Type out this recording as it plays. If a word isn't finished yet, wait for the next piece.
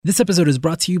This episode is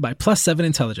brought to you by Plus 7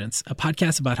 Intelligence, a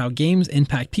podcast about how games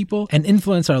impact people and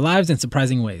influence our lives in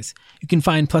surprising ways. You can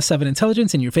find Plus 7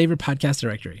 Intelligence in your favorite podcast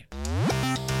directory.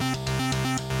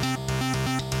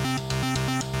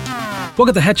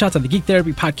 Welcome to Headshots on the Geek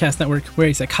Therapy Podcast Network. We're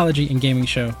a psychology and gaming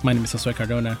show. My name is Josue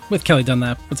Cardona with Kelly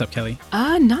Dunlap. What's up, Kelly?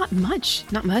 Not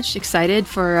much. Excited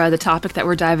for the topic that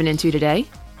we're diving into today.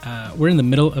 We're in the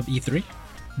middle of E3.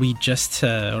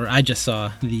 I just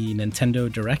saw the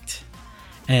Nintendo Direct.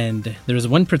 And there was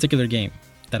one particular game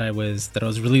that I was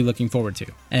really looking forward to,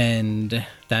 and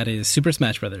that is Super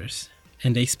Smash Brothers.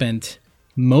 And they spent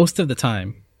most of the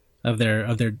time of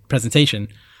their presentation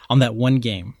on that one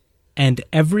game. And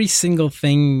every single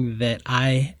thing that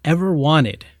I ever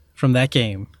wanted from that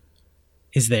game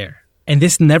is there. And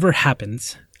this never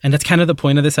happens. And that's kind of the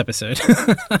point of this episode.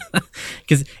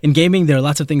 Because in gaming, there are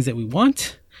lots of things that we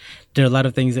want. There are a lot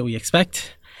of things that we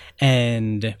expect.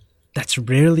 And that's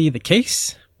rarely the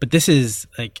case. But this is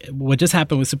like what just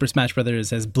happened with Super Smash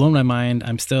Brothers has blown my mind.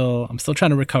 I'm still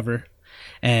trying to recover.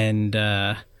 And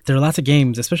there are lots of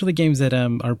games, especially games that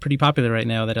are pretty popular right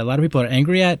now, that a lot of people are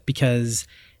angry at because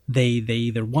they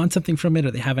either want something from it or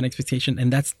they have an expectation,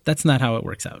 and that's not how it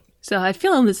works out. So I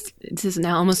feel this is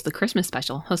now almost the Christmas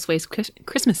special, Josue's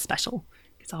Christmas special.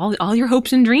 It's all your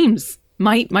hopes and dreams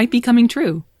might be coming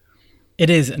true. It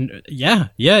is, and yeah.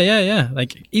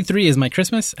 Like E3 is my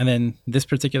Christmas, and then this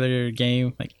particular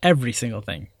game, like every single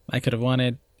thing I could have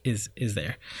wanted is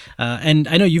there. And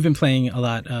I know you've been playing a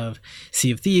lot of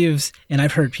Sea of Thieves, and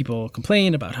I've heard people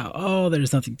complain about how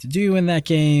there's nothing to do in that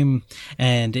game,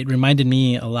 and it reminded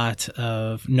me a lot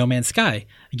of No Man's Sky,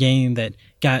 a game that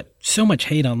got so much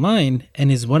hate online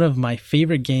and is one of my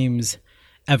favorite games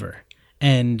ever.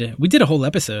 And we did a whole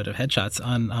episode of Headshots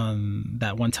on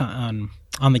that one time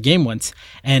on the game once,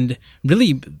 and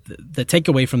really the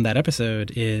takeaway from that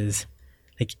episode is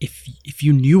like if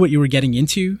you knew what you were getting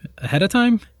into ahead of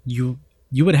time, you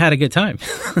would have had a good time.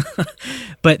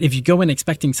 But if you go in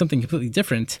expecting something completely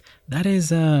different, that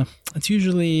is it's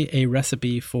usually a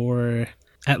recipe for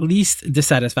at least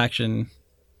dissatisfaction,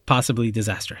 possibly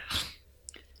disaster.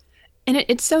 And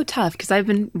it's so tough because I've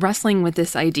been wrestling with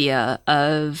this idea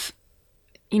of,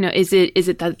 is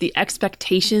it that the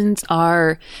expectations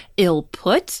are ill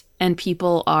put and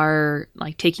people are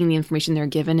like taking the information they're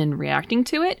given and reacting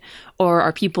to it? Or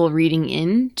are people reading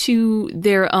into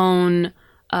their own,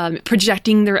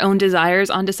 projecting their own desires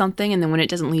onto something, and then when it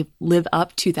doesn't live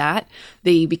up to that,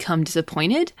 they become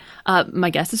disappointed? My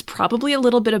guess is probably a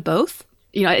little bit of both.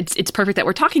 It's perfect that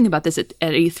we're talking about this at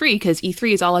E3, because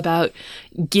E3 is all about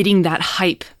getting that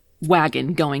hype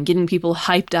wagon going, getting people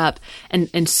hyped up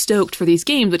and stoked for these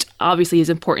games, which obviously is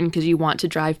important because you want to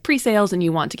drive pre-sales and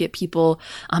you want to get people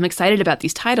excited about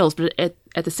these titles. But at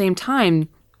the same time,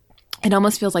 it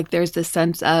almost feels like there's this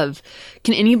sense of,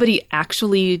 can anybody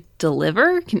actually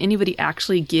deliver? Can anybody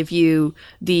actually give you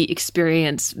the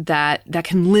experience that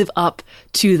can live up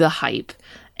to the hype?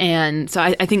 And so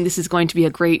I think this is going to be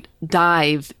a great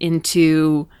dive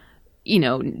into,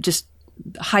 just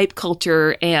hype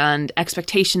culture and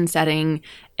expectation setting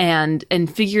and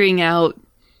figuring out.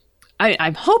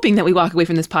 I'm hoping that we walk away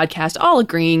from this podcast all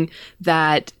agreeing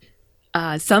that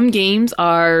some games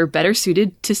are better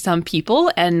suited to some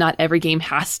people, and not every game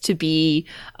has to be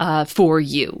for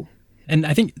you. And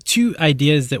I think two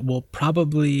ideas that will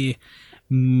probably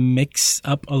mix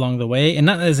up along the way, and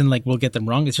not as in like we'll get them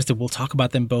wrong, it's just that we'll talk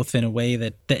about them both in a way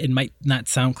that it might not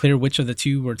sound clear which of the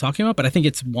two we're talking about, but I think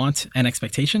it's want and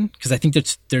expectation, because I think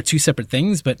they're two separate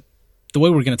things, but the way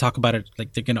we're going to talk about it,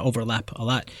 like they're going to overlap a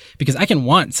lot, because I can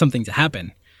want something to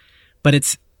happen, but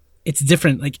it's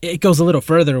different. Like it goes a little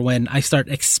further when I start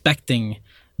expecting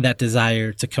that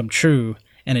desire to come true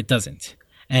and it doesn't.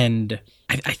 And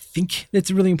I think it's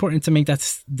really important to make that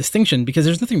distinction, because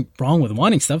there's nothing wrong with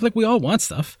wanting stuff. Like we all want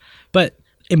stuff, but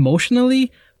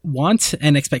emotionally, want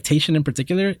and expectation in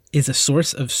particular is a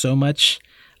source of so much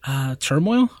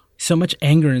turmoil, so much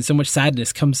anger, and so much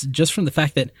sadness comes just from the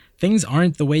fact that things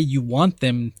aren't the way you want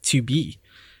them to be.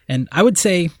 And I would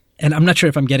say, and I'm not sure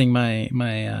if I'm getting my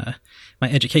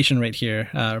education right here,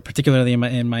 particularly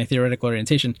in my theoretical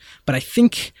orientation, but I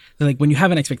think that like when you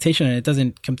have an expectation and it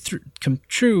doesn't come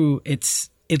true, it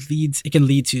can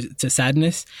lead to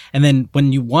sadness. And then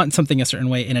when you want something a certain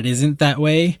way and it isn't that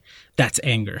way, that's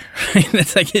anger, right?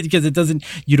 That's like it, because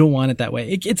you don't want it that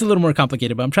way. It's a little more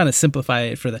complicated, but I'm trying to simplify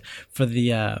it for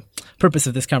the purpose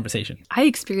of this conversation. I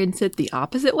experience it the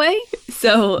opposite way.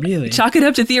 So really? Chalk it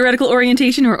up to theoretical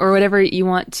orientation or whatever you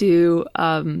want to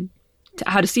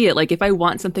how to see it. Like if I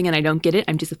want something and I don't get it,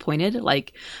 I'm disappointed.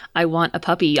 Like I want a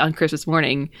puppy on Christmas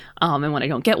morning, and when I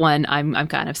don't get one, I'm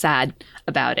kind of sad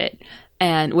about it.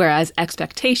 And whereas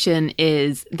expectation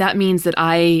is, that means that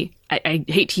I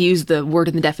hate to use the word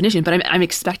in the definition, but I'm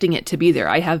expecting it to be there.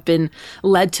 I have been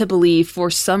led to believe for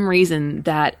some reason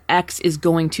that X is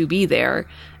going to be there.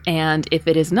 And if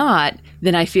it is not,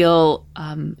 then I feel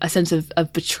a sense of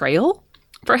betrayal,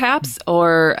 perhaps,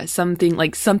 or something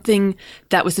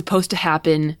that was supposed to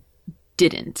happen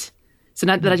didn't. So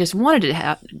not that I just wanted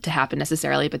it to happen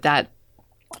necessarily, but that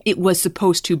it was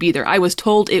supposed to be there. I was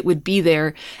told it would be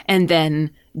there, and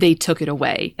then they took it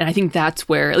away. And I think that's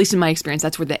where, at least in my experience,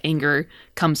 that's where the anger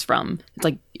comes from.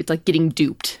 It's like getting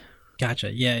duped.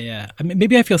 Gotcha. Yeah. I mean,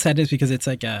 maybe I feel sadness because it's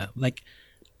like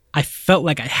I felt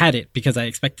like I had it because I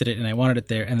expected it and I wanted it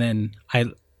there, and then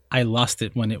I lost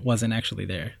it when it wasn't actually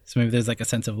there. So maybe there's like a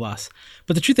sense of loss.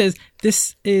 But the truth is,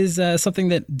 this is something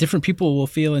that different people will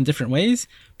feel in different ways,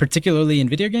 particularly in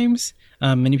video games.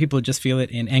 Many people just feel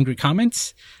it in angry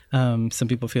comments. Some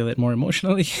people feel it more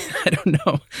emotionally. I don't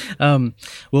know.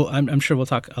 Well, I'm sure we'll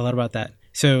talk a lot about that.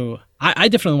 So I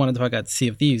definitely wanted to talk about Sea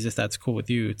of Thieves, if that's cool with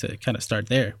you, to kind of start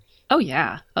there. Oh,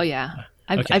 yeah.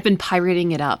 I've been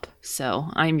pirating it up, so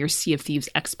I'm your Sea of Thieves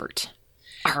expert.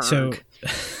 Arrgh.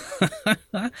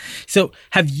 So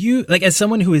have you, like, as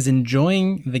someone who is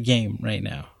enjoying the game right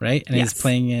now, right, and is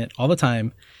playing it all the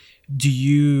time, do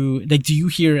you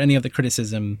hear any of the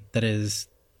criticism that is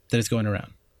going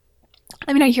around?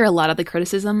 I mean, I hear a lot of the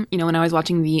criticism. You know, when I was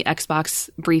watching the Xbox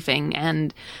briefing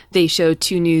and they showed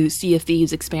 2 new Sea of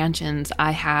Thieves expansions,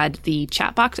 I had the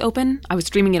chat box open. I was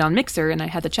streaming it on Mixer and I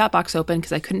had the chat box open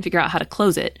because I couldn't figure out how to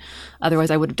close it.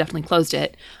 Otherwise, I would have definitely closed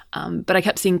it. But I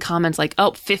kept seeing comments like,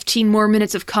 15 more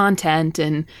minutes of content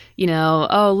and, you know,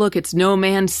 oh, look, it's No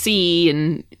Man's Sea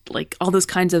and like all those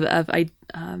kinds of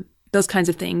those kinds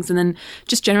of things. And then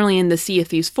just generally in the Sea of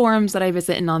Thieves forums that I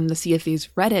visit and on the Sea of Thieves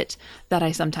Reddit that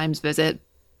I sometimes visit,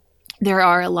 there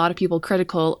are a lot of people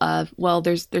critical of, well,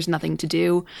 there's nothing to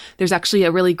do. There's actually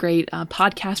a really great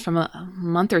podcast from a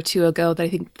month or 2 ago that I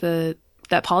think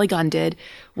that Polygon did,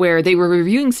 where they were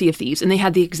reviewing Sea of Thieves and they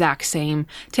had the exact same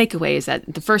takeaways,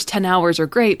 that the first 10 hours are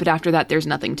great, but after that, there's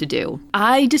nothing to do.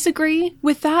 I disagree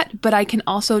with that, but I can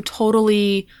also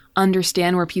totally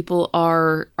understand where people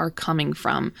are coming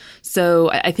from.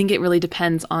 So I think it really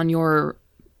depends on your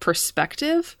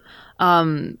perspective.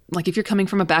 Like if you're coming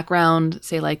from a background,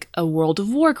 say like a World of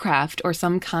Warcraft or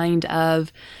some kind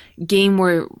of game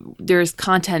where there's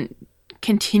content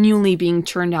continually being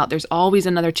churned out, there's always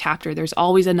another chapter, there's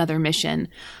always another mission.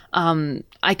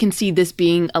 I can see this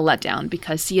being a letdown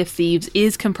because Sea of Thieves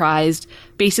is comprised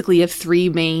basically of 3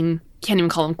 main, can't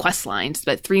even call them quest lines,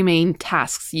 but 3 main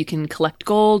tasks. You can collect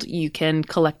gold, you can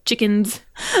collect chickens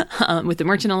with the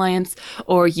Merchant Alliance,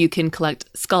 or you can collect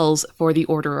skulls for the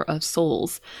Order of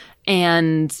Souls.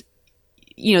 And,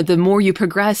 you know, the more you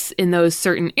progress in those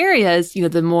certain areas, you know,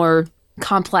 the more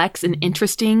complex and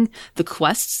interesting the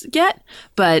quests get.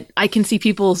 But I can see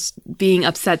people being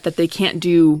upset that they can't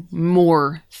do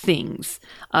more things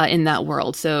in that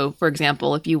world. So, for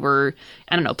example, if you were,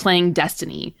 I don't know, playing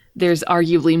Destiny, there's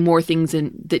arguably more things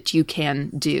that you can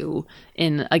do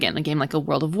in, again, a game like a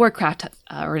World of Warcraft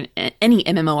or any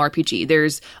MMORPG.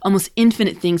 There's almost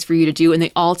infinite things for you to do, and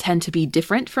they all tend to be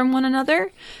different from one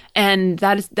another. And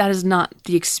that is not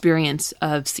the experience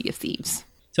of Sea of Thieves.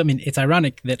 So, I mean, it's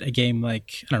ironic that a game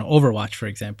like, I don't know, Overwatch, for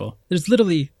example,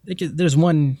 there's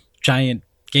one giant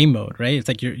game mode, right? It's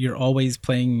like you're always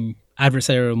playing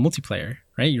adversarial multiplayer,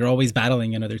 right? You're always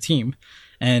battling another team.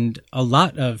 And a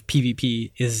lot of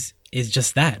PvP is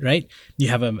just that, right? You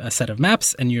have a set of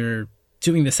maps and you're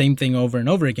doing the same thing over and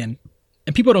over again.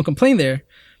 And people don't complain there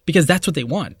because that's what they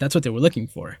want. That's what they were looking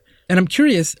for. And I'm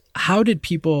curious, how do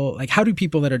people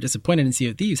that are disappointed in Sea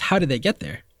of Thieves, how did they get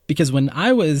there? Because when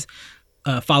I was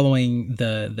following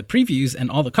the previews and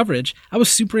all the coverage, I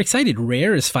was super excited.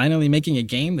 Rare is finally making a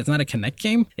game that's not a Connect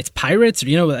game. It's pirates,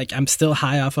 you know, like I'm still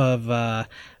high off of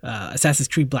Assassin's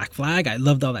Creed Black Flag. I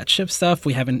loved all that ship stuff.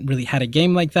 We haven't really had a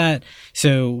game like that.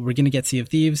 So we're going to get Sea of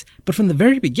Thieves. But from the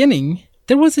very beginning,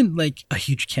 there wasn't like a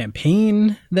huge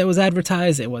campaign that was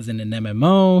advertised. It wasn't an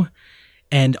MMO.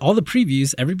 And all the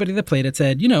previews, everybody that played it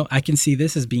said, you know, I can see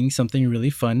this as being something really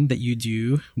fun that you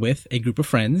do with a group of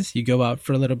friends. You go out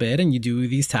for a little bit and you do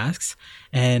these tasks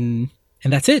and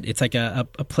that's it. It's like a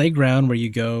playground where you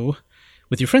go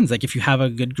with your friends. Like if you have a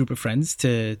good group of friends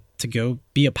to go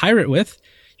be a pirate with,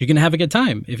 you're going to have a good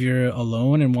time. If you're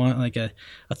alone and want like a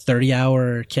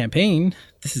 30-hour campaign,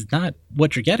 this is not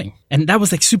what you're getting. And that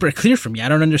was like super clear for me. I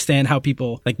don't understand how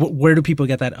people, like where do people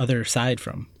get that other side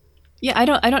from? Yeah, I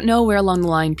don't know where along the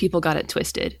line people got it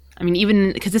twisted. I mean,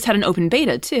 even because this had an open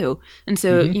beta too. And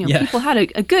so, people had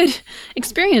a good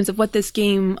experience of what this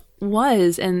game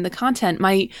was and the content.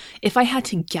 If I had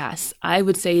to guess, I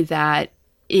would say that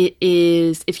it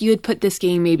is, if you had put this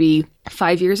game maybe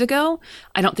 5 years ago,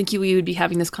 I don't think we would be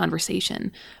having this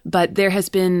conversation. But there has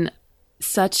been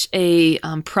such a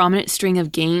prominent string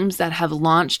of games that have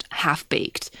launched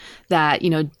half-baked, that,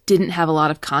 didn't have a lot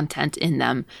of content in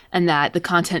them, and that the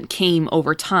content came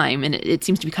over time. And it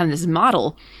seems to be kind of this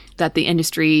model that the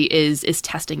industry is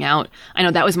testing out. I know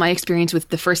that was my experience with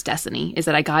the first Destiny, is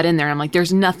that I got in there and I'm like,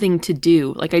 there's nothing to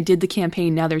do. Like, I did the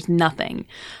campaign, now there's nothing.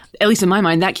 At least in my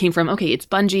mind, that came from, okay, it's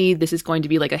Bungie, this is going to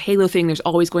be like a Halo thing, there's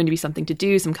always going to be something to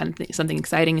do, some kind of something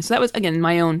exciting. And so that was, again,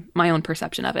 my own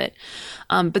perception of it.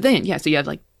 But then, so you have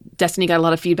like Destiny got a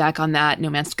lot of feedback on that. No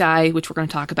Man's Sky, which we're going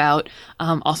to talk about,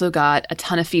 also got a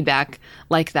ton of feedback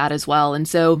like that as well. And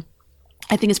so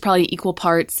I think it's probably equal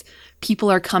parts.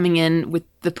 People are coming in with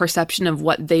the perception of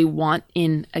what they want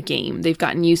in a game. They've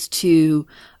gotten used to,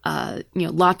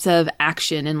 lots of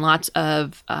action and lots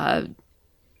of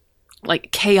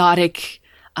like chaotic,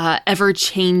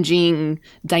 ever-changing,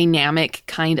 dynamic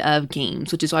kind of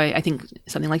games, which is why I think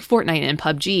something like Fortnite and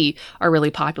PUBG are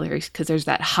really popular, because there's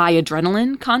that high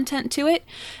adrenaline content to it.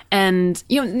 And,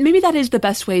 maybe that is the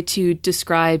best way to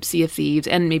describe Sea of Thieves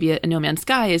and maybe a No Man's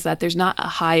Sky, is that there's not a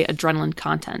high adrenaline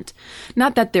content.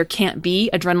 Not that there can't be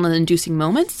adrenaline-inducing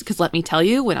moments, because let me tell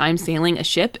you, when I'm sailing a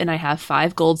ship and I have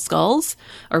 5 gold skulls,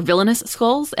 or villainous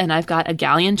skulls, and I've got a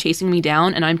galleon chasing me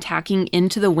down and I'm tacking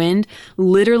into the wind,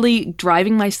 literally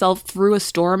driving myself through a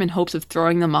storm in hopes of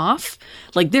throwing them off,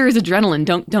 like, there is adrenaline,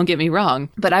 don't get me wrong.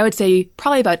 But I would say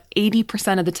probably about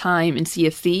 80% of the time in Sea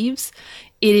of Thieves,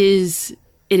 it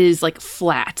is like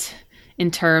flat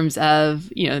in terms of,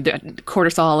 the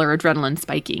cortisol or adrenaline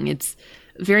spiking. It's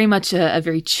very much a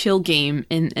very chill game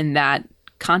in that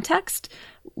context,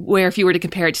 where if you were to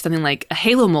compare it to something like a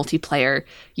Halo multiplayer,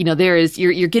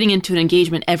 you're getting into an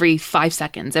engagement every 5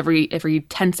 seconds, every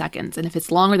 10 seconds. And if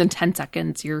it's longer than 10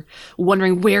 seconds, you're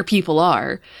wondering where people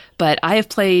are. But I have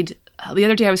played, the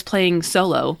other day I was playing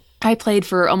solo. I played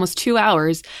for almost 2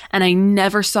 hours and I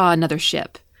never saw another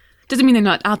ship. Doesn't mean they're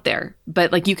not out there,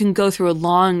 but like, you can go through a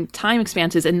long time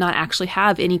expanses and not actually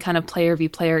have any kind of player v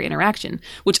player interaction,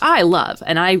 which I love.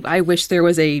 And I wish there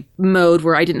was a mode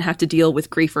where I didn't have to deal with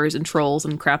griefers and trolls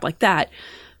and crap like that.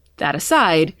 That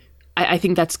aside, I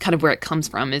think that's kind of where it comes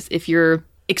from, is if you're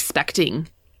expecting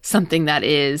something that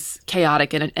is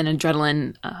chaotic and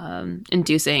adrenaline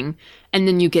inducing, and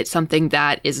then you get something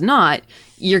that is not,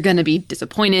 you're going to be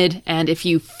disappointed. And if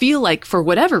you feel like, for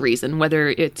whatever reason, whether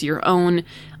it's your own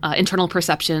internal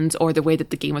perceptions or the way that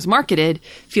the game was marketed,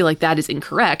 feel like that is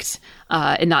incorrect,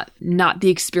 and not the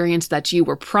experience that you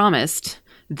were promised,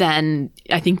 then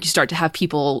I think you start to have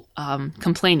people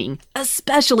complaining,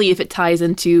 especially if it ties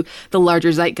into the larger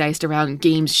zeitgeist around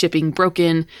games shipping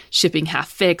broken, shipping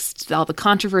half-fixed, all the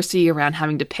controversy around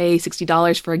having to pay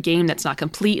 $60 for a game that's not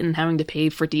complete and having to pay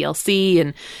for DLC,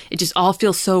 and it just all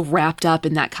feels so wrapped up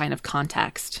in that kind of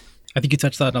context. I think you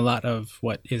touched on a lot of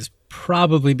what is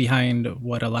probably behind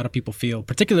what a lot of people feel,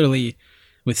 particularly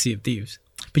with Sea of Thieves.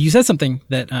 But you said something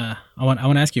that I want to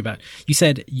ask you about. You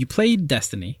said you played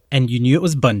Destiny and you knew it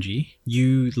was Bungie.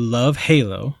 You love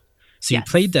Halo. So Yes.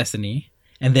 You played Destiny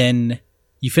and then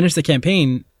you finished the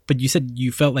campaign, but you said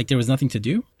you felt like there was nothing to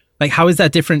do? Like, how is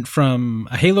that different from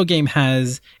a Halo game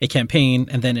has a campaign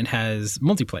and then it has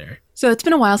multiplayer? So it's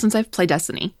been a while since I've played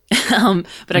Destiny, but I'm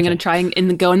going to try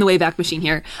and go in the Wayback Machine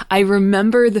here. I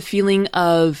remember the feeling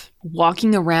of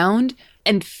walking around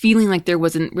and feeling like there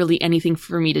wasn't really anything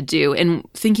for me to do. And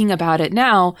thinking about it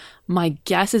now, my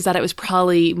guess is that it was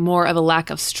probably more of a lack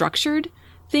of structured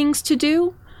things to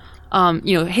do.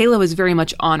 Halo is very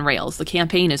much on rails. The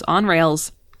campaign is on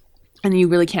rails, and you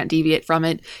really can't deviate from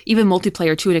it. Even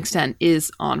multiplayer, to an extent,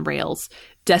 is on rails.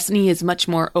 Destiny is much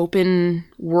more open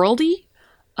worldy,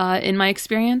 in my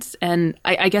experience. And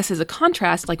I guess as a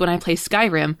contrast, like when I play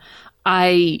Skyrim,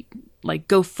 I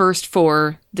go first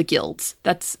for the guilds.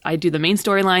 I do the main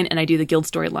storyline and I do the guild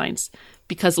storylines,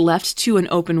 because left to an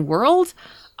open world,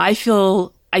 I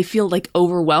feel like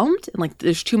overwhelmed and like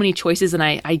there's too many choices and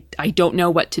I don't know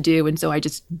what to do. And so I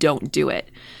just don't do it.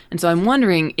 And so I'm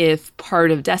wondering if part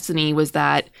of Destiny was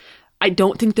that I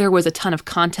don't think there was a ton of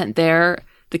content there.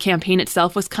 The campaign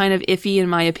itself was kind of iffy in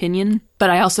my opinion, but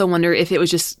I also wonder if it was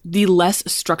just the less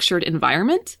structured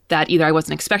environment that either I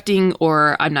wasn't expecting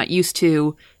or I'm not used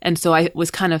to. And so I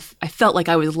felt like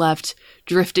I was left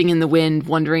drifting in the wind,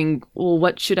 wondering, well,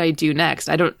 what should I do next?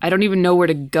 I don't even know where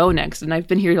to go next. And I've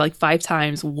been here like 5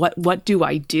 times. What do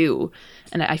I do?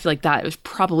 And I feel like that was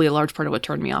probably a large part of what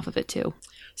turned me off of it too.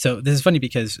 So this is funny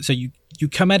because you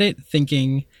come at it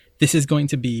thinking this is going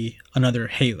to be another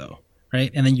Halo,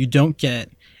 right? And then you don't get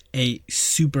a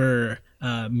super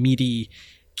meaty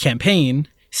campaign.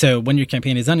 So when your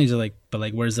campaign is done, you're like, but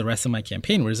like, where's the rest of my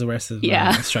campaign? Where's the rest of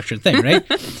my structured thing, right?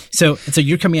 So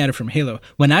you're coming at it from Halo.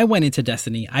 When I went into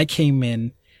Destiny, I came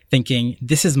in thinking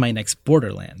this is my next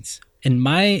Borderlands. And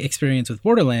my experience with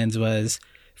Borderlands was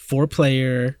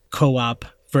 4-player co-op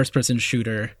first-person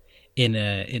shooter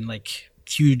in like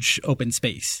huge open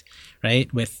space,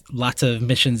 right? With lots of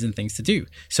missions and things to do.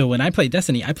 So when I played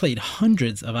Destiny, I played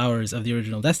hundreds of hours of the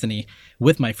original Destiny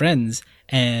with my friends,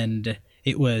 and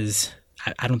it was,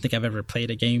 I don't think I've ever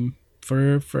played a game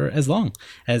for as long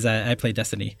as I played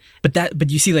Destiny.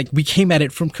 But you see, like, we came at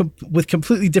it with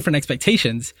completely different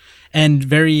expectations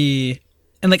and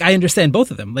like, I understand both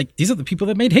of them. Like, these are the people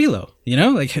that made Halo, you know,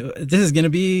 like, this is going to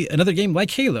be another game like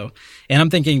Halo. And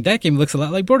I'm thinking that game looks a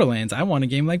lot like Borderlands. I want a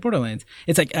game like Borderlands.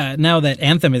 It's like, now that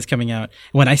Anthem is coming out,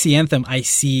 when I see Anthem, I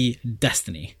see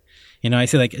Destiny, you know, I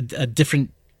see like a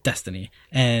different Destiny.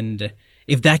 And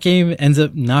if that game ends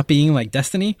up not being like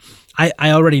Destiny,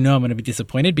 I already know I'm going to be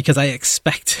disappointed because I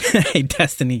expect a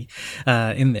Destiny,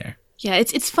 in there. Yeah,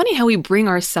 it's funny how we bring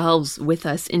ourselves with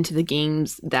us into the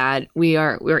games that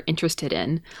we're interested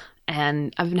in.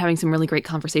 And I've been having some really great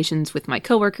conversations with my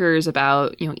coworkers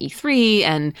about, you know, E3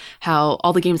 and how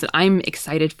all the games that I'm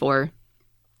excited for.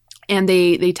 And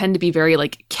they tend to be very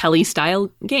like Kelly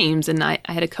style games. And I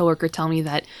had a coworker tell me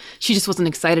that she just wasn't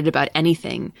excited about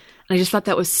anything. And I just thought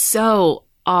that was so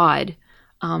odd.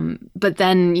 But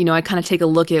then, you know, I kind of take a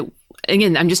look at,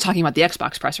 again, I'm just talking about the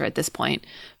Xbox presser at this point,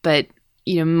 but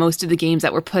you know, most of the games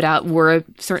that were put out were a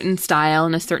certain style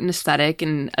and a certain aesthetic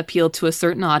and appealed to a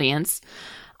certain audience.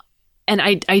 And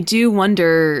I do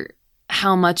wonder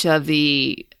how much of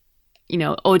the, you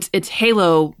know, it's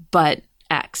Halo, but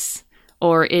X,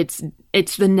 or it's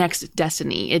the next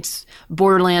Destiny. It's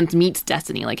Borderlands meets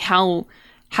Destiny. Like how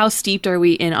steeped are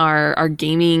we in our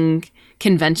gaming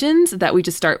conventions that we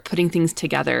just start putting things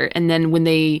together? And then when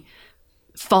they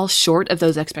fall short of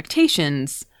those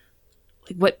expectations,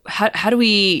 how do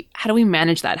we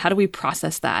manage that? How do we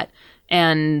process that?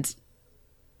 And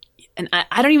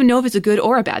I don't even know if it's a good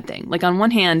or a bad thing. Like, on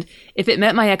one hand, if it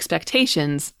met my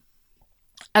expectations,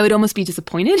 I would almost be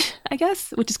disappointed, I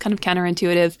guess, which is kind of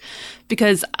counterintuitive,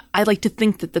 because I like to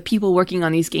think that the people working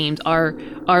on these games are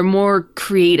more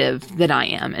creative than I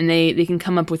am, and they can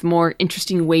come up with more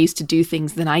interesting ways to do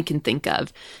things than I can think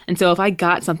of. And so if I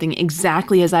got something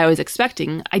exactly as I was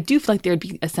expecting, I do feel like there'd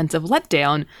be a sense of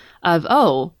letdown of,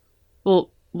 oh,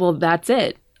 well, that's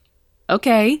it.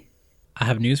 Okay. I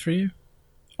have news for you.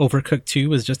 Overcooked 2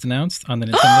 was just announced on the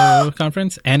Nintendo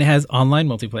conference, and it has online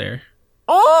multiplayer.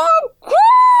 Oh,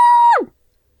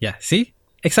 yeah, see?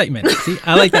 Excitement. See?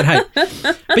 I like that hype.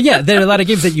 But yeah, there are a lot of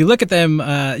games that you look at them,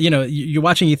 you know, you're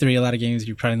watching E3, a lot of games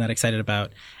you're probably not excited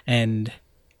about. And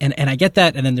I get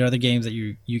that. And then there are other games that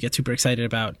you get super excited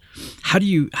about. How do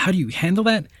you handle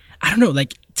that? I don't know.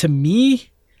 Like, to me,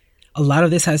 a lot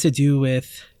of this has to do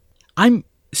with, I'm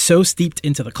so steeped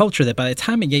into the culture that by the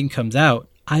time a game comes out,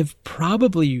 I've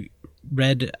probably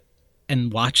read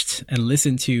and watched and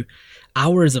listened to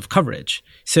hours of coverage.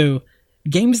 So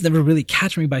games never really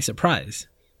catch me by surprise.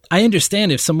 I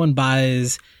understand if someone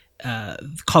buys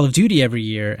Call of Duty every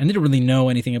year and they don't really know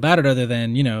anything about it other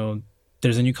than, you know,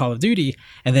 there's a new Call of Duty,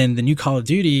 and then the new Call of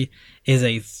Duty is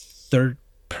a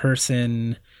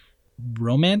third-person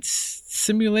romance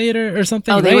simulator or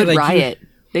something. Oh, they right? would riot.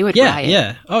 They would riot.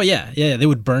 Yeah. Oh, yeah. They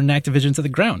would burn Activision to the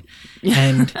ground.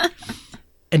 And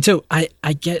and so I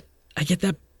get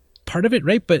that part of it,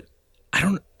 right? But I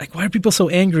don't, like, why are people so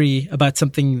angry about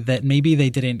something that maybe they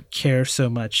didn't care so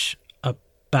much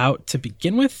about to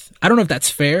begin with? I don't know if that's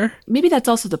fair. Maybe that's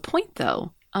also the point,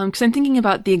 though. Because I'm thinking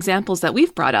about the examples that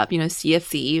we've brought up, you know, Sea of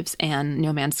Thieves and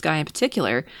No Man's Sky in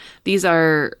particular. These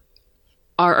are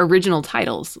our original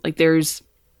titles. Like,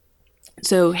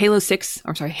 so Halo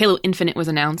Infinite was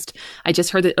announced. I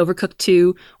just heard that Overcooked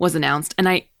 2 was announced, and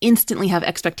I instantly have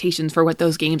expectations for what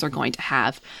those games are going to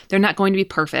have. They're not going to be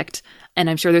perfect, and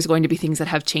I'm sure there's going to be things that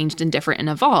have changed and different and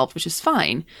evolved, which is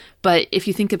fine. But if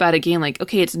you think about a game like,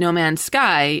 okay, it's No Man's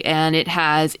Sky, and it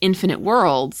has infinite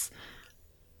worlds,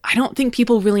 I don't think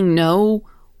people really know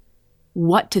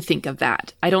what to think of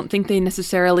that. I don't think they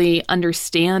necessarily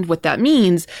understand what that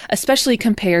means, especially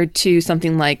compared to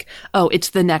something like, oh, it's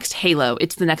the next Halo,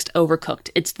 it's the next Overcooked,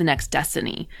 it's the next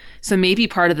Destiny. So maybe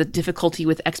part of the difficulty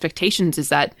with expectations is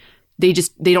that they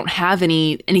don't have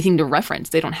anything to reference.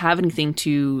 They don't have anything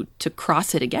to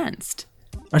cross it against.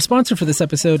 Our sponsor for this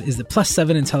episode is the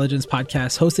Plus7 Intelligence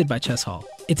podcast hosted by Chess Hall.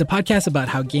 It's a podcast about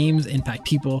how games impact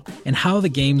people and how the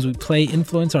games we play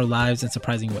influence our lives in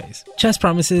surprising ways. Chess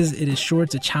promises it is sure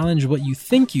to challenge what you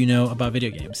think you know about video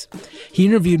games. He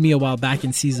interviewed me a while back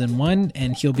in season 1,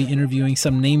 and he'll be interviewing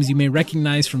some names you may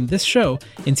recognize from this show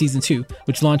in season 2,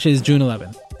 which launches June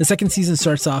 11th. The second season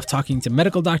starts off talking to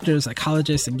medical doctors,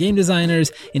 psychologists, and game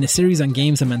designers in a series on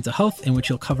games and mental health, in which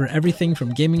he'll cover everything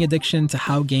from gaming addiction to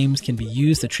how games can be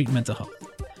used to treat mental health.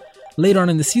 Later on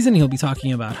in the season, he'll be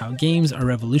talking about how games are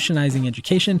revolutionizing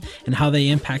education and how they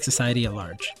impact society at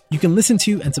large. You can listen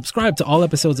to and subscribe to all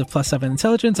episodes of Plus 7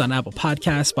 Intelligence on Apple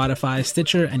Podcasts, Spotify,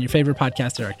 Stitcher, and your favorite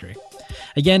podcast directory.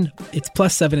 Again, it's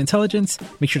Plus 7 Intelligence.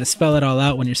 Make sure to spell it all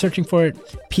out when you're searching for it.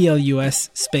 PLUS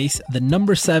space the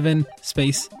number 7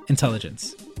 space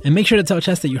intelligence. And make sure to tell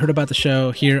Chess that you heard about the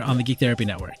show here on the Geek Therapy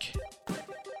Network.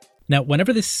 Now,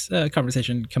 whenever this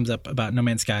conversation comes up about No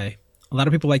Man's Sky, a lot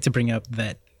of people like to bring up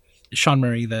that Sean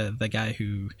Murray, the guy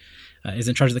who is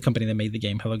in charge of the company that made the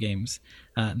game, Hello Games,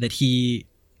 that he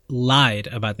lied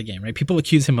about the game, right? People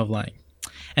accuse him of lying.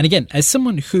 And again, as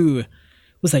someone who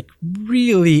was like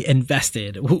really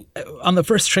invested, on the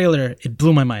first trailer, it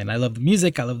blew my mind. I love the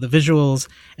music, I love the visuals.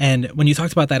 And when you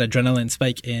talked about that adrenaline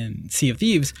spike in Sea of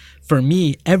Thieves, for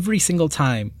me, every single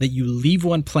time that you leave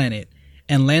one planet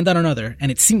and land on another,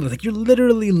 and it seemed like you're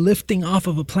literally lifting off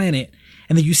of a planet,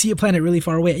 and then you see a planet really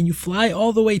far away and you fly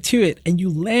all the way to it and you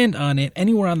land on it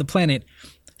anywhere on the planet,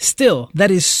 still,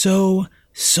 that is so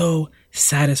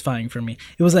satisfying for me.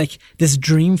 It was like this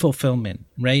dream fulfillment,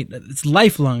 right? It's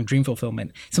lifelong dream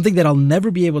fulfillment, something that I'll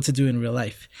never be able to do in real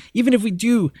life. Even if we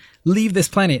do leave this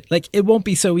planet, like it won't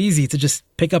be so easy to just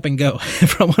pick up and go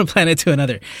from one planet to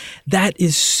another. That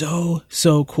is so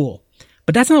cool.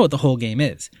 But that's not what the whole game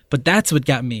is. But that's what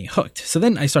got me hooked. So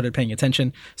then I started paying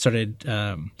attention,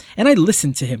 and I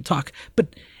listened to him talk.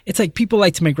 But it's like people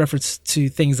like to make reference to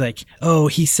things like, oh,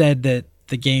 he said that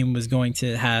the game was going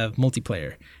to have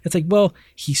multiplayer. It's like, well,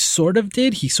 he sort of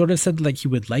did. He sort of said like he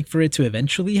would like for it to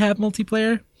eventually have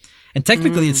multiplayer. And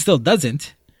technically it still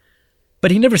doesn't.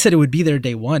 But he never said it would be there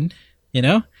day one, you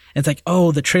know? And it's like,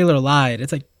 oh, the trailer lied.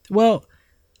 It's like, well,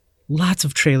 lots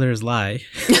of trailers lie,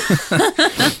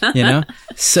 you know,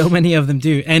 so many of them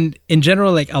do. And in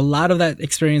general, like a lot of that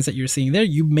experience that you're seeing there,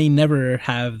 you may never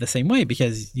have the same way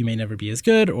because you may never be as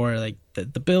good, or like the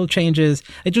build changes.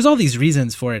 Like there's all these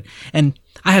reasons for it. And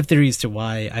I have theories to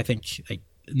why I think like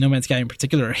No Man's Sky in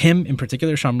particular, or him in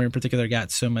particular, Sean Murray in particular, got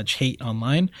so much hate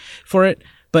online for it.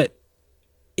 But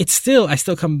it's still, I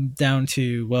still come down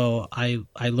to, well, I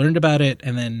learned about it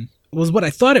and then was what I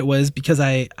thought it was because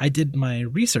I did my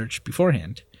research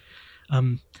beforehand.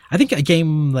 I think a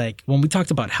game like when we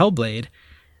talked about Hellblade,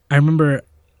 I remember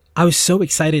I was so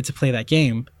excited to play that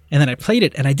game, and then I played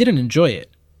it and I didn't enjoy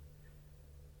it.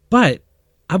 But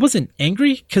I wasn't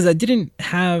angry because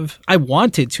I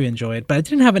wanted to enjoy it, but I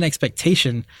didn't have an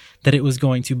expectation that it was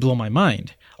going to blow my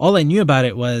mind. All I knew about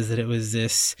it was that it was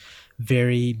this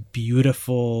very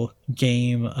beautiful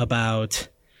game about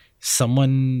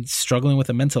someone struggling with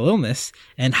a mental illness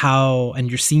and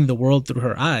you're seeing the world through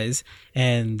her eyes,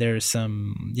 and there's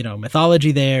some, you know,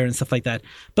 mythology there and stuff like that.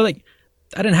 But like,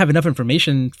 I didn't have enough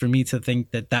information for me to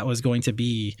think that was going to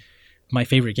be my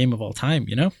favorite game of all time,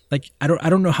 you know? Like, I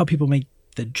don't know how people make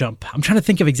the jump. I'm trying to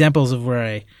think of examples of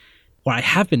where I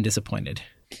have been disappointed.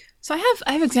 So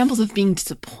I have examples of being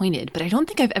disappointed, but I don't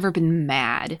think I've ever been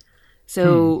mad.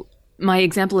 So my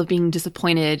example of being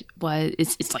disappointed was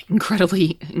it's like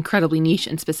incredibly niche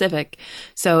and specific.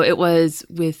 So it was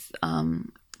with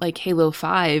like Halo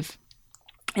 5,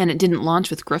 and it didn't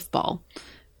launch with Grifball,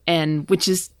 and which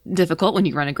is difficult when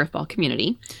you run a Grifball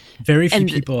community. Very few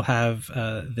people have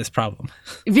this problem.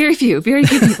 Very few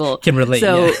people can relate.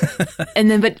 So, yeah.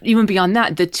 And then, but even beyond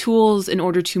that, the tools in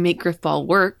order to make Grifball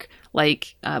work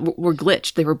were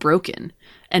glitched. They were broken,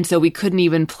 and so we couldn't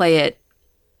even play it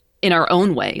in our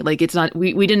own way. Like it's not,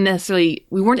 we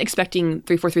weren't expecting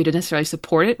 343 to necessarily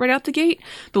support it right out the gate,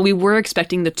 but we were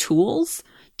expecting the tools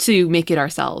to make it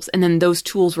ourselves. And then those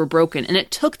tools were broken, and it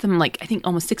took them like, I think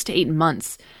almost 6 to 8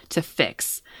 months to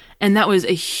fix. And that was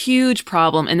a huge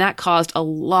problem, and that caused a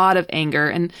lot of anger.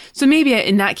 And so maybe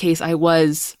in that case, I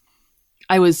was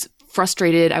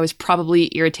frustrated. I was probably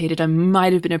irritated. I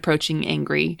might have been approaching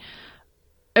angry.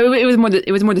 It was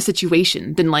more the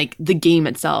situation than like the game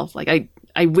itself. Like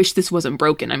I wish this wasn't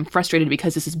broken. I'm frustrated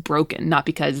because this is broken, not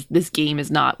because this game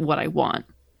is not what I want.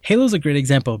 Halo's a great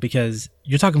example because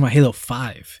you're talking about Halo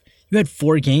 5. You had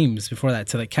 4 games before that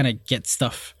to like kind of get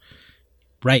stuff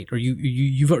right, or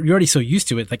you're already so used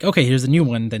to it. Like, okay, here's a new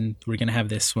one, then we're gonna have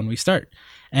this when we start.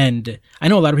 And I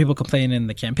know a lot of people complain in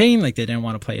the campaign, like they didn't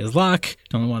want to play as Locke,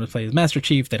 don't want to play as Master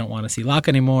Chief, they don't want to see Locke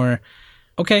anymore.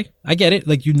 okay, I get it.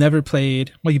 Like you never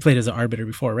played, well, you played as an Arbiter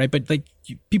before, right? But like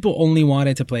people only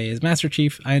wanted to play as Master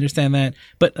Chief. I understand that.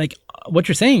 But like what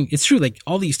you're saying, it's true. Like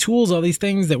all these tools, all these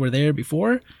things that were there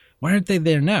before, why aren't they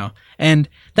there now? And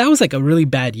that was like a really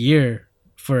bad year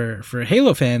for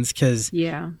Halo fans, because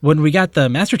when we got the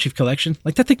Master Chief Collection,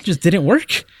 like that thing just didn't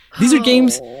work. These are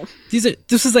games,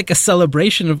 this is like a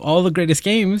celebration of all the greatest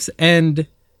games, and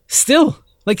still,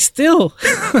 they're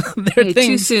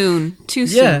things. Too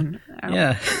soon.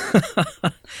 Yeah.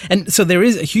 And so there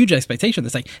is a huge expectation.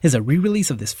 It's like, there's a re-release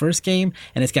of this first game,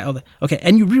 and it's got all the, okay,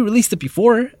 and you re-released it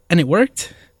before, and it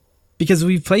worked? Because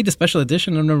we played the special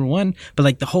edition of number 1, but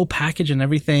like the whole package and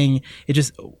everything, it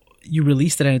just, you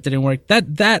released it and it didn't work.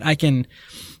 That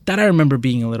I remember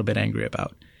being a little bit angry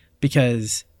about,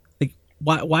 because like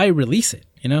why release it?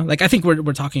 You know, like I think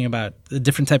we're talking about a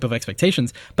different type of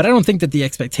expectations, but I don't think that the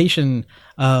expectation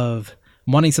of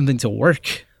wanting something to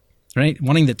work, right?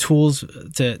 Wanting the tools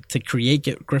to create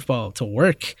Grifball to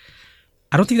work,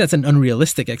 I don't think that's an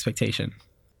unrealistic expectation.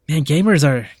 Man, gamers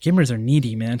are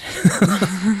needy, man.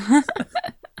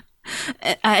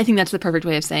 I think that's the perfect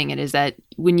way of saying it, is that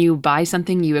when you buy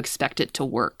something, you expect it to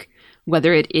work,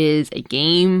 whether it is a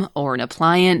game or an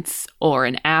appliance or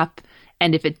an app.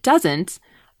 And if it doesn't,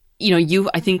 you,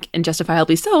 I think, and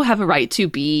justifiably so, have a right to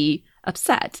be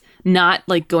upset, not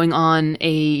like going on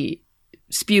a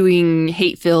spewing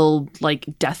hate-filled like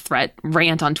death threat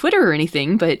rant on Twitter or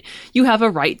anything, but you have a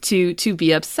right to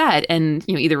be upset and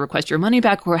either request your money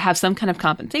back or have some kind of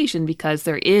compensation, because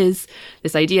there is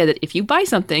this idea that if you buy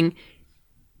something,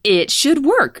 it should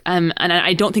work. And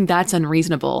I don't think that's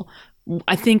unreasonable.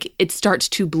 I think it starts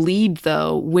to bleed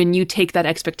though when you take that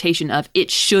expectation of it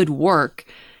should work,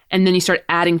 and then you start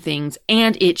adding things,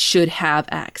 and it should have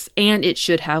X and it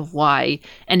should have Y,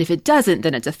 and if it doesn't,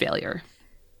 then it's a failure.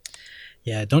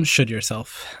 Yeah, don't should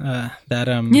yourself. That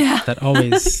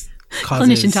always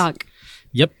causes clinician talk.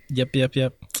 Yep.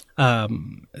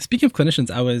 Speaking of clinicians,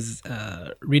 I was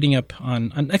reading up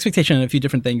on expectation and a few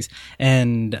different things,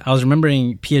 and I was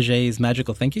remembering Piaget's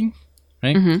magical thinking,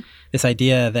 right? Mm-hmm. This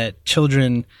idea that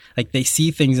children, like, they see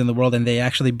things in the world and they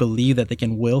actually believe that they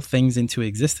can will things into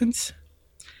existence,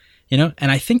 And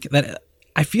I think that,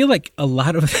 I feel like a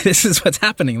lot of this is what's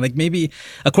happening. Like maybe,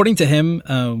 according to him,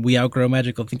 we outgrow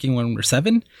magical thinking when we're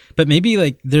 7, but maybe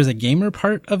like there's a gamer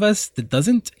part of us that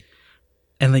doesn't.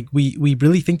 And like we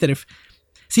really think that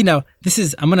now this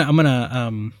is, there's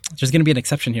going to be an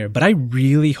exception here, but I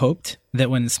really hoped that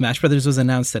when Smash Brothers was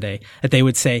announced today, that they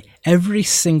would say every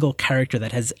single character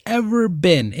that has ever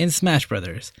been in Smash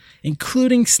Brothers,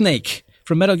 including Snake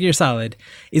from Metal Gear Solid,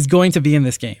 is going to be in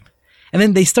this game. And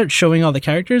then they start showing all the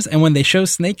characters, and when they show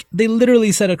Snake, they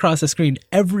literally said across the screen,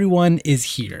 everyone is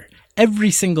here.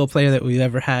 Every single player that we've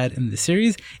ever had in the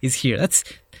series is here.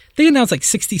 They announced like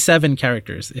 67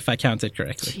 characters, if I counted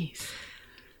correctly. Jeez.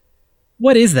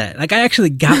 What is that? Like, I actually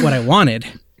got what I wanted,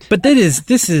 but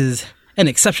this is an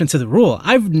exception to the rule.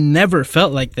 I've never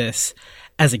felt like this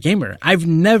as a gamer. I've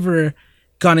never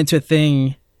gone into a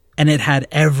thing and it had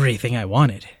everything I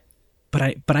wanted.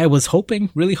 But I was hoping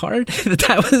really hard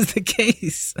that was the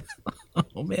case.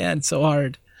 Oh man, so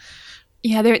hard.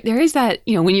 Yeah, there is that,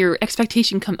 when your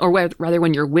expectation comes, or rather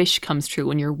when your wish comes true,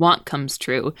 when your want comes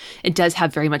true, it does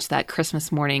have very much that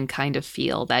Christmas morning kind of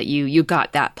feel that you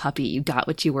got that puppy, you got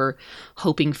what you were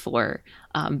hoping for.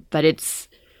 But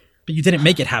you didn't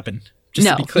make it happen. Just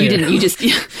no, to be clear. You didn't. You just,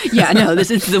 no,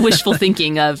 this is the wishful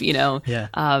thinking of, Yeah.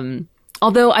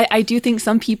 Although I do think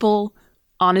some people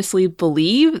honestly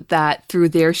believe that through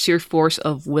their sheer force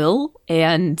of will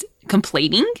and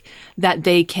complaining that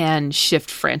they can shift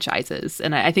franchises.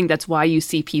 And I think that's why you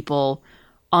see people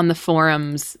on the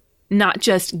forums not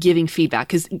just giving feedback,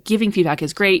 because giving feedback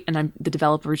is great, and the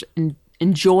developers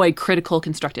enjoy critical,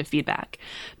 constructive feedback.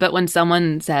 But when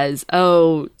someone says,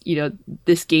 oh,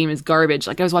 this game is garbage,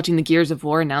 like I was watching the Gears of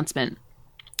War announcement,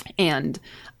 and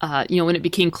when it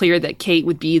became clear that Kate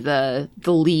would be the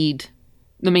lead,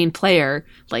 the main player,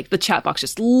 like the chat box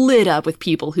just lit up with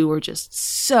people who were just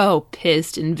so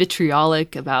pissed and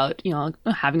vitriolic about,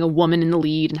 having a woman in the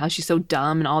lead and how she's so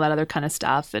dumb and all that other kind of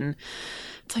stuff. And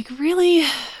it's like, really?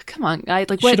 Come on, guys.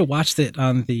 Like, what? Should have watched it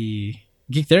on the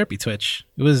Geek Therapy Twitch.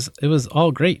 It was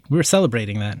all great. We were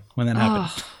celebrating that when that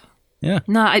happened. Yeah.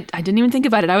 No, I didn't even think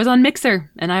about it. I was on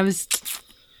Mixer and I was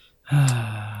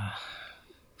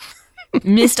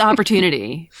missed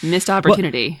opportunity. Well,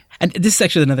 and this is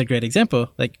actually another great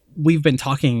example. Like, we've been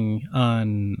talking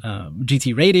on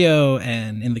GT Radio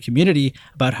and in the community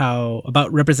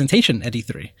about representation at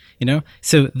E3,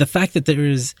 So the fact that there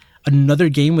is another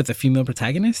game with a female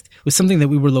protagonist was something that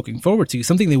we were looking forward to,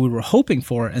 something that we were hoping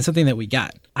for, and something that we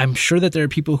got. I'm sure that there are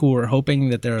people who are hoping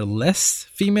that there are less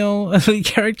female lead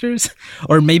characters,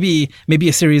 or maybe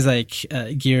a series like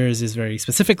Gears is very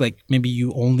specific. Like maybe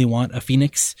you only want a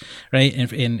Phoenix, right,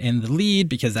 in the lead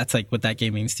because that's like what that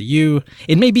game means to you.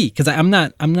 It may be because I'm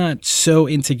not so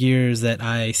into Gears that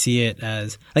I see it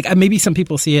as like maybe some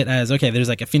people see it as okay, there's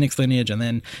like a Phoenix lineage, and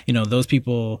then those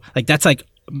people like that's like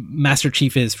Master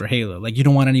Chief is for Halo. Like you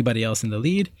don't want anybody else in the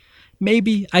lead.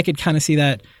 Maybe I could kind of see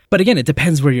that. But again, it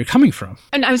depends where you're coming from.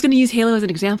 And I was going to use Halo as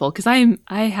an example because I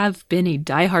have been a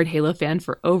diehard Halo fan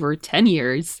for over 10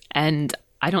 years, and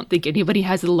I don't think anybody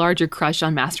has a larger crush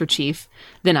on Master Chief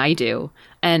than I do.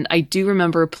 And I do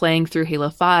remember playing through Halo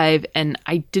 5, and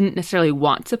I didn't necessarily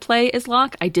want to play as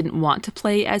Locke. I didn't want to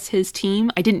play as his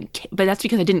team. But that's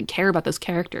because I didn't care about those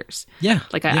characters. Yeah.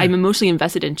 I'm emotionally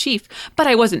invested in Chief, but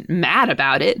I wasn't mad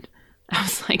about it. I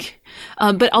was like,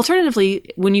 but alternatively,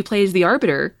 when you play as the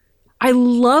Arbiter, I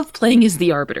love playing as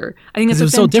the Arbiter. I think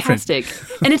it's fantastic.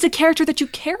 So and it's a character that you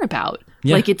care about.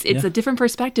 Yeah, like it's a different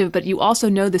perspective, but you also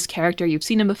know this character. You've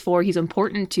seen him before. He's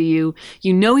important to you.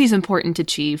 You know he's important to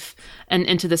Chief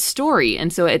and to the story.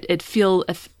 And so it feels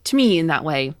to me in that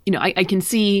way. I can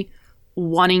see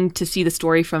wanting to see the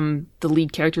story from the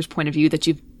lead character's point of view that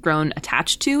you've grown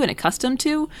attached to and accustomed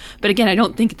to. But again, I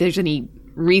don't think there's any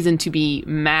reason to be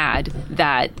mad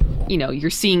that you're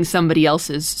seeing somebody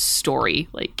else's story.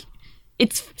 Like,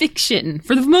 it's fiction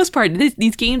for the most part.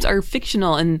 These games are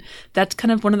fictional, and that's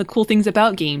kind of one of the cool things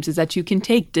about games is that you can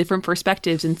take different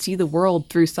perspectives and see the world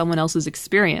through someone else's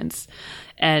experience.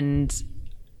 And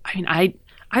I mean,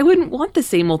 I wouldn't want the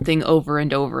same old thing over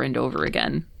and over and over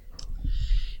again.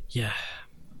 Yeah.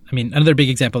 I mean, another big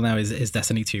example now is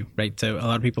Destiny 2, right? So a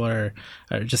lot of people are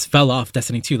just fell off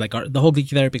Destiny 2. Like the whole Geeky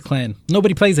Therapy clan,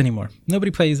 nobody plays anymore.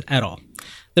 Nobody plays at all.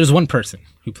 There's one person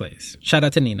who plays. Shout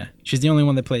out to Nina. She's the only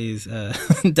one that plays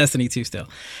Destiny 2 still.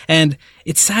 And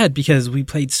it's sad because we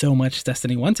played so much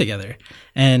Destiny 1 together.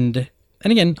 And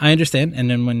again, I understand. And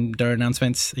then when there are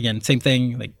announcements, again, same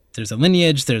thing. Like there's a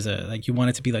lineage. There's you want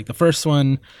it to be like the first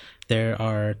one. There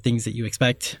are things that you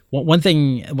expect. One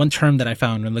term that I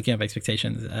found when looking up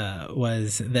expectations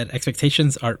was that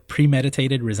expectations are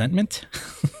premeditated resentment.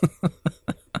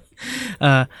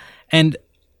 And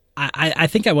I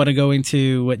think I want to go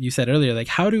into what you said earlier. Like,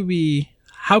 how can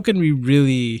we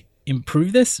really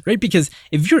improve this, right? Because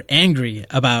if you're angry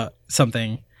about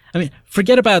something, I mean,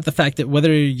 forget about the fact that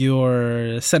whether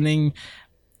you're sending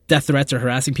death threats or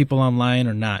harassing people online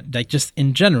or not, like just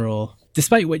in general,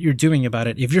 despite what you're doing about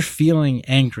it, if you're feeling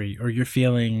angry or you're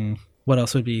feeling, what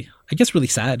else would be, I guess, really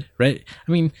sad, right?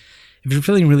 I mean, if you're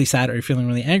feeling really sad or you're feeling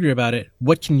really angry about it,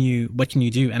 what can you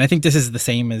do? And I think this is the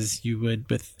same as you would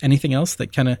with anything else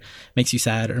that kind of makes you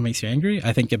sad or makes you angry.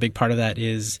 I think a big part of that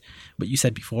is what you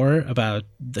said before about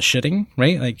the shitting,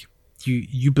 right? Like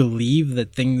you believe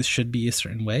that things should be a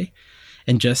certain way,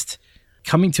 and just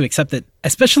coming to accept that,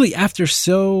 especially after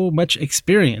so much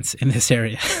experience in this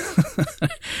area,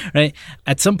 right?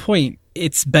 At some point,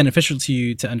 it's beneficial to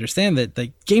you to understand that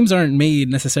like games aren't made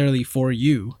necessarily for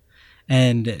you,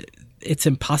 and it's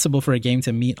impossible for a game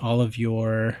to meet all of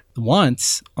your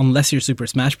wants unless you're Super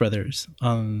Smash Brothers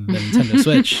on the Nintendo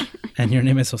Switch and your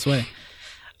name is Josue.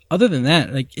 Other than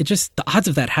that, like the odds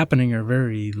of that happening are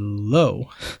very low.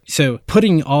 So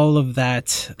putting all of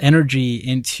that energy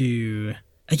into,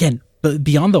 again, but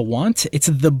beyond the want, it's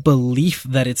the belief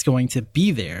that it's going to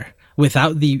be there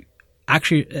without the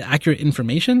accurate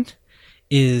information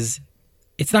it's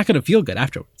not going to feel good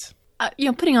afterwards.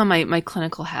 Putting on my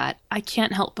clinical hat, I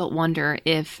can't help but wonder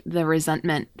if the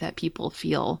resentment that people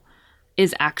feel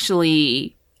is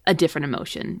actually a different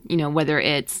emotion. Whether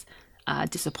it's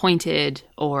disappointed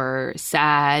or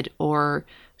sad or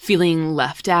feeling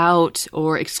left out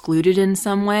or excluded in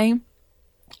some way.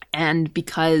 And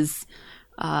because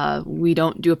we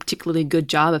don't do a particularly good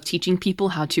job of teaching people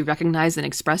how to recognize and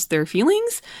express their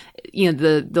feelings,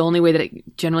 the only way that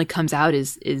it generally comes out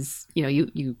is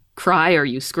you cry or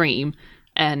you scream,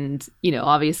 and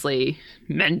obviously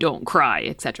men don't cry,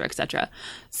 etc., etc.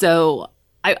 So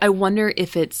I wonder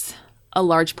if it's a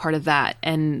large part of that.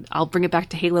 And I'll bring it back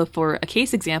to Halo for a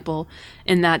case example,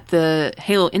 in that the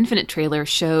Halo Infinite trailer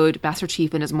showed Master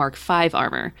Chief in his Mark V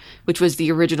armor, which was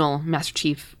the original Master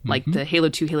Chief, like the Halo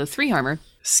 2, Halo 3 armor.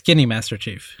 Skinny Master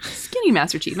Chief.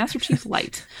 Master Chief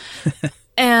Light.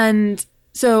 And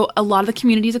so a lot of the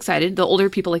community is excited. The older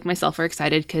people like myself are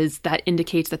excited because that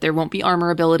indicates that there won't be armor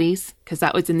abilities, because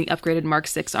that was in the upgraded Mark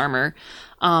VI armor.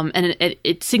 And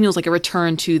it signals like a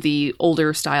return to the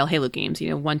older style Halo games,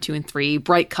 1, 2, and 3,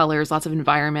 bright colors, lots of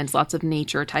environments, lots of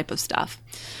nature type of stuff.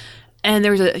 And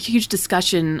there was a huge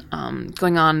discussion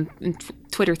going on in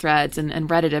Twitter threads and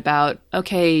Reddit about,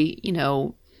 okay,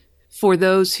 for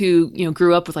those who,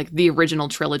 grew up with like the original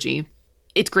trilogy,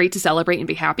 it's great to celebrate and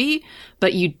be happy,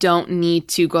 but you don't need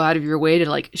to go out of your way to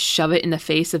like shove it in the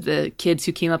face of the kids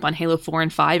who came up on Halo 4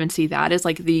 and 5 and see that as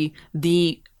like the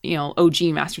OG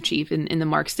Master Chief in the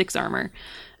Mark 6 armor.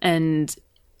 And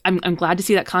I'm glad to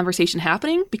see that conversation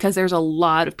happening, because there's a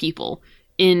lot of people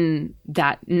in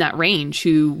that range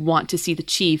who want to see the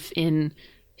Chief in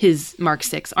his Mark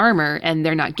 6 armor, and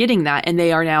they're not getting that, and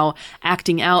they are now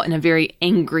acting out in a very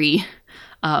angry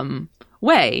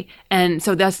way. And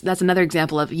so that's another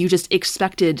example of, you just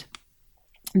expected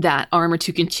that armor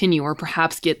to continue, or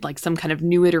perhaps get like some kind of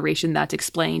new iteration that's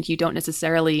explained. You don't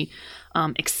necessarily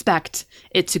expect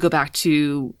it to go back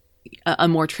to a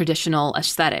more traditional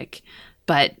aesthetic.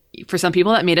 But for some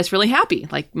people, that made us really happy,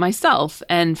 like myself.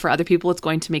 And for other people, it's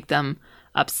going to make them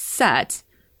upset.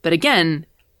 But again,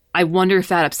 I wonder if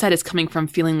that upset is coming from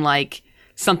feeling like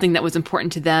something that was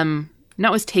important to them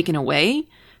not was taken away,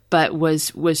 but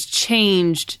was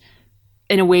changed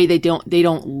in a way they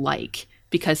don't like,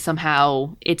 because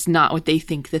somehow it's not what they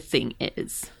think the thing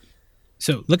is.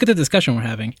 So look at the discussion we're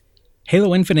having.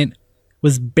 Halo Infinite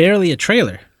was barely a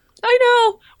trailer. I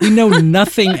know. We know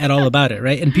nothing at all about it,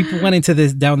 right? And people went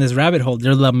into down this rabbit hole.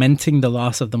 They're lamenting the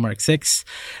loss of the Mark 6.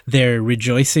 They're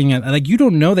rejoicing. Like, you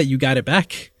don't know that you got it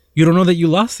back. You don't know that you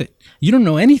lost it. You don't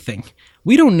know anything.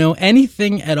 We don't know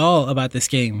anything at all about this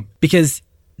game because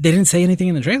they didn't say anything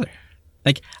in the trailer.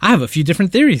 Like, I have a few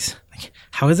different theories. Like,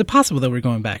 how is it possible that we're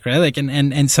going back, right? Like,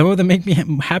 and some of them make me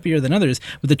happier than others.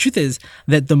 But the truth is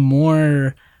that the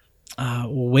more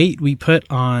weight we put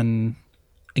on,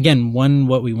 again, one,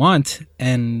 what we want,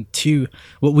 and two,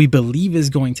 what we believe is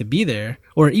going to be there,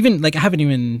 or even, like, I haven't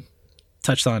even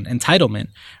touched on entitlement,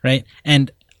 right?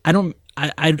 And I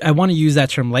want to use that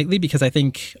term lightly, because I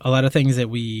think a lot of things that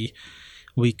we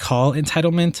call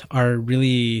entitlement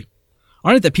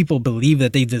aren't that people believe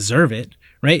that they deserve it,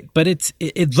 right? But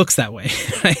it looks that way,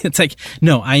 right? It's like,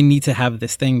 no, I need to have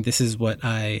this thing. This is what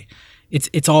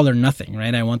it's all or nothing,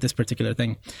 right? I want this particular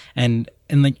thing. And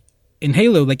like in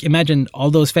Halo, like, imagine all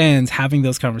those fans having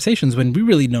those conversations when we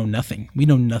really know nothing. We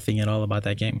know nothing at all about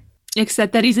that game.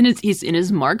 Except that he's in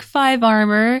his Mark 5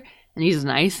 armor, and he's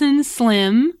nice and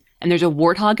slim, and there's a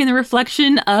warthog in the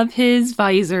reflection of his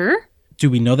visor.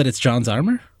 Do we know that it's John's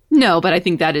armor? No, but I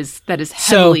think that is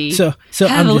heavily so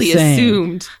heavily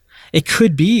assumed. It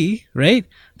could be, right,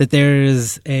 that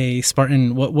there's a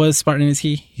Spartan. What Spartan is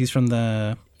he? He's from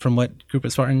what group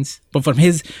of Spartans? But from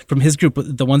his group,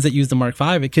 the ones that use the Mark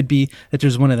 5, it could be that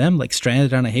there's one of them, like,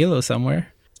 stranded on a Halo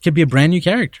somewhere. It could be a brand new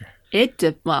character.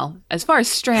 Well, as far as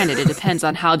stranded, it depends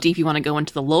on how deep you want to go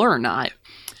into the lore or not.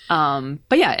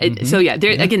 But yeah,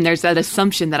 again, there's that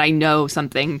assumption that I know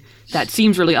something that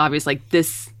seems really obvious, like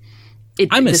this.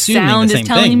 I'm the assuming sound the same is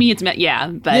telling thing. me it's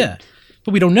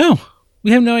but we don't know.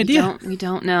 We have no idea. We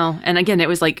don't know. And again, it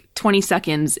was like 20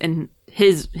 seconds, and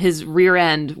his rear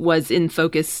end was in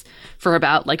focus for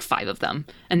about like 5 of them,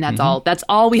 and that's all. That's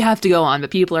all we have to go on.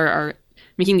 But people are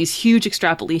making these huge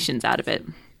extrapolations out of it.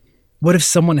 What if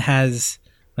someone has,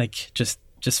 like, just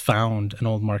found an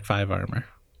old Mark 5 armor?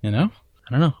 You know,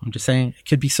 I don't know. I'm just saying it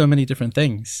could be so many different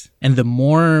things. And the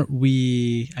more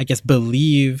we, I guess,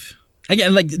 believe.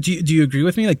 Again, like, do you agree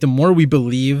with me? Like, the more we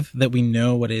believe that we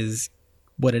know what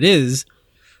it is,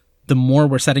 the more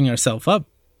we're setting ourselves up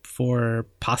for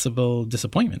possible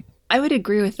disappointment. I would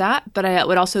agree with that, but I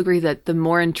would also agree that the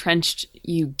more entrenched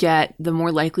you get, the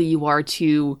more likely you are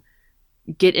to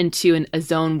get into a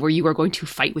zone where you are going to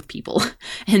fight with people.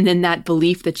 And then that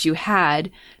belief that you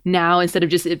had, now, instead of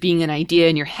just it being an idea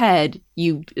in your head,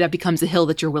 that becomes a hill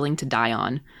that you're willing to die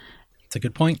on. It's a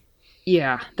good point.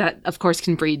 Yeah, that of course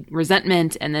can breed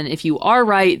resentment, and then if you are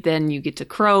right, then you get to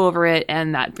crow over it,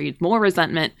 and that breeds more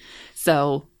resentment.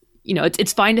 So,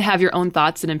 it's fine to have your own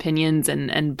thoughts and opinions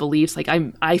and beliefs. Like,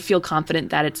 I feel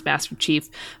confident that it's Master Chief,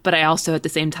 but I also at the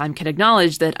same time can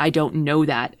acknowledge that I don't know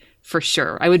that for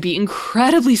sure. I would be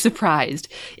incredibly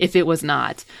surprised if it was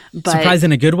not. But surprised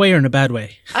in a good way or in a bad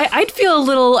way? I'd feel a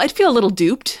little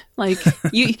duped. Like,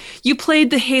 you played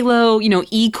the Halo,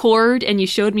 E chord, and you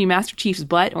showed me Master Chief's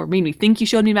butt, or made me think you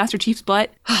showed me Master Chief's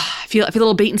butt. I feel a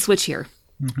little bait and switch here.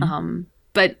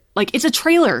 But like, it's a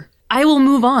trailer. I will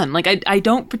move on. Like, I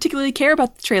don't particularly care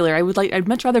about the trailer. I'd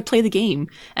much rather play the game,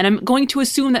 and I'm going to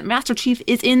assume that Master Chief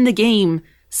is in the game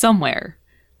somewhere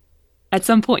at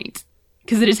some point,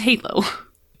 because it is Halo.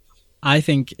 I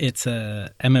think it's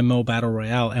a MMO battle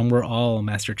royale, and we're all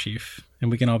Master Chief,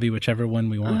 and we can all be whichever one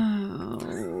we want.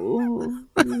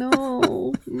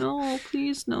 Oh, no,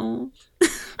 please no.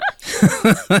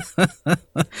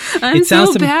 I'm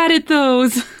so bad at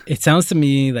those. It sounds to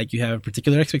me like you have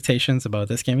particular expectations about what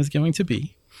this game is going to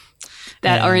be.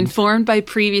 That are informed by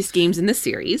previous games in the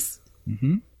series.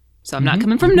 Mm-hmm. So I'm not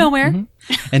coming from nowhere.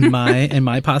 Mm-hmm. And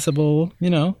my possible,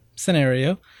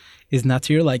 scenario is not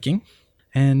to your liking.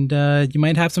 And you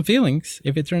might have some feelings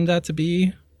if it turns out to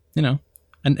be, an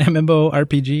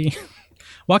MMORPG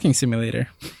walking simulator.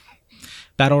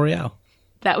 Battle Royale.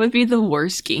 That would be the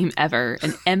worst game ever.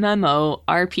 An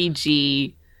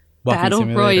MMORPG walking Battle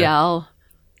simulator. Royale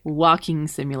walking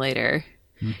simulator.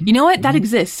 Mm-hmm. You know what? That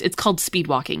exists. It's called speed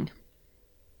walking.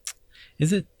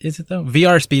 Is it though?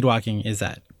 VR speed walking is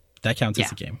that. That counts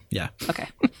as a game. Yeah. Okay.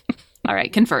 All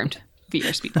right. Confirmed.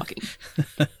 VR speed walking.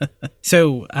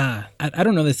 So I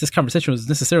don't know that this conversation was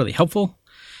necessarily helpful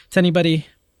to anybody.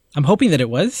 I'm hoping that it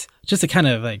was, just to kind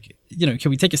of can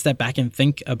we take a step back and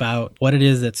think about what it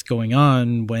is that's going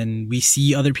on when we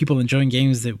see other people enjoying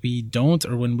games that we don't,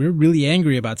 or when we're really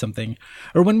angry about something,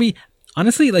 or when we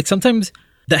honestly, sometimes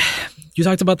you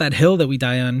talked about that hill that we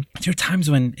die on. There are times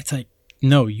when it's like,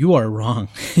 no, you are wrong.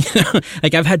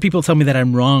 I've had people tell me that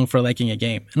I'm wrong for liking a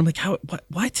game. And I'm like, how,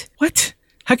 what?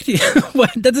 How could you,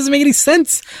 what? That doesn't make any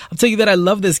sense. I'll tell you that I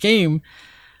love this game.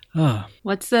 Oh.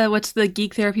 What's the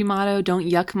Geek Therapy motto? Don't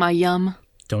yuck my yum.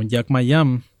 Don't yuck my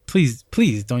yum. Please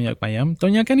don't yuck my yum.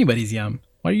 Don't yuck anybody's yum.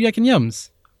 Why are you yucking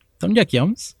yums? Don't yuck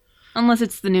yums. Unless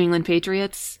it's the New England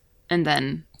Patriots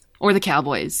or the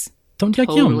Cowboys. Don't yuck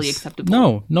totally yums. Acceptable.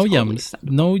 No totally yums.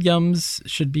 Acceptable. No yums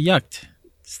should be yucked.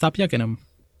 Stop yucking them.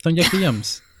 Don't yuck the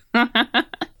yums.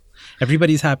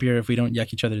 Everybody's happier if we don't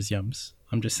yuck each other's yums.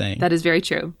 I'm just saying. That is very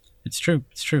true. It's true.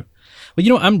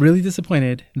 Well, I'm really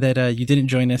disappointed that you didn't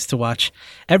join us to watch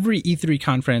every E3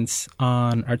 conference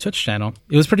on our Twitch channel.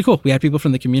 It was pretty cool. We had people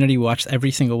from the community. We watched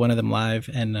every single one of them live,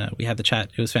 and we had the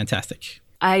chat. It was fantastic.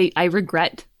 I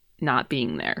regret not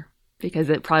being there because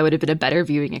it probably would have been a better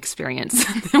viewing experience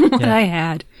than what I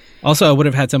had. Also, I would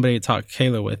have had somebody to talk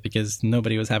Halo with because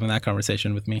nobody was having that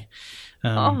conversation with me.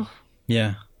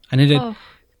 Yeah. And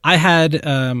I had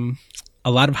a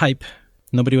lot of hype.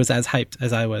 Nobody was as hyped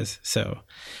as I was, so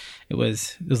it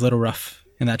was a little rough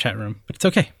in that chat room. But it's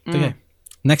okay. It's okay.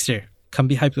 Next year, come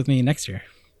be hyped with me next year.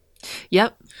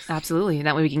 Yep, absolutely.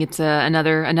 That way we can get to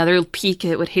another peek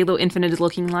at what Halo Infinite is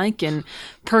looking like. And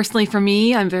personally, for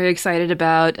me, I'm very excited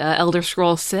about Elder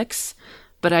Scrolls 6,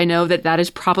 but I know that is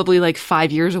probably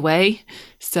 5 years away,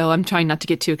 so I'm trying not to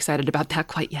get too excited about that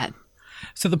quite yet.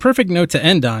 So the perfect note to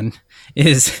end on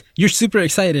is you're super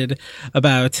excited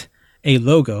about a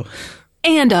logo.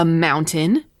 And a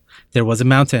mountain. There was a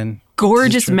mountain.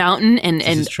 Gorgeous mountain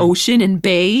and ocean and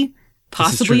bay.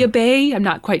 Possibly a bay. I'm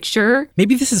not quite sure.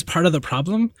 Maybe this is part of the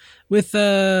problem with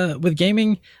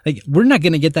gaming. We're not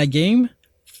going to get that game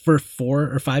for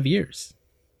 4 or 5 years.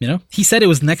 He said it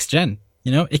was next gen.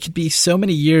 It could be so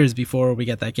many years before we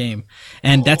get that game.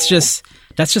 And that's just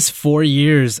 4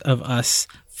 years of us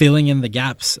filling in the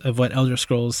gaps of what Elder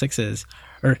Scrolls 6 is.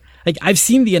 Or I've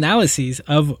seen the analyses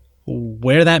of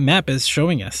where that map is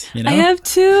showing us. I have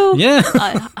too. Yeah.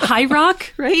 High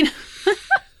Rock, right?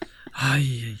 I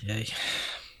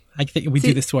think we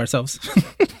do this to ourselves.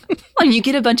 Well, you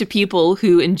get a bunch of people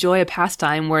who enjoy a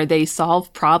pastime where they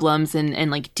solve problems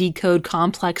and decode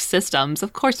complex systems.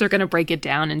 Of course, they're going to break it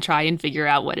down and try and figure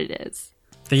out what it is.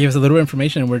 They give us a little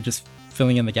information and we're just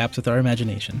filling in the gaps with our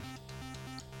imagination.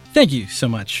 Thank you so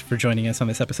much for joining us on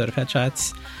this episode of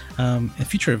Headshots. And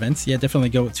future events, definitely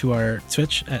go to our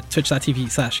Twitch at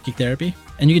twitch.tv/geektherapy.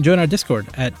 And you can join our Discord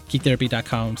at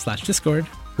geektherapy.com/Discord.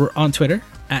 We're on Twitter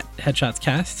at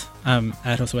HeadshotsCast. I'm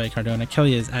at Josue Cardona.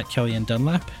 Kelly is at Kelly and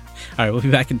Dunlap. All right, we'll be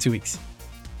back in 2 weeks.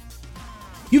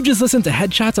 You've just listened to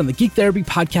Headshots on the Geek Therapy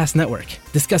Podcast Network.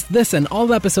 Discuss this and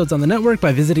all episodes on the network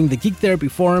by visiting the Geek Therapy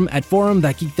Forum at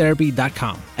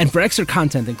forum.geektherapy.com. And for extra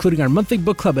content, including our monthly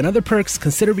book club and other perks,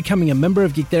 consider becoming a member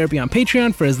of Geek Therapy on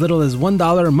Patreon for as little as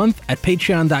 $1 a month at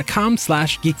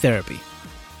patreon.com/geektherapy.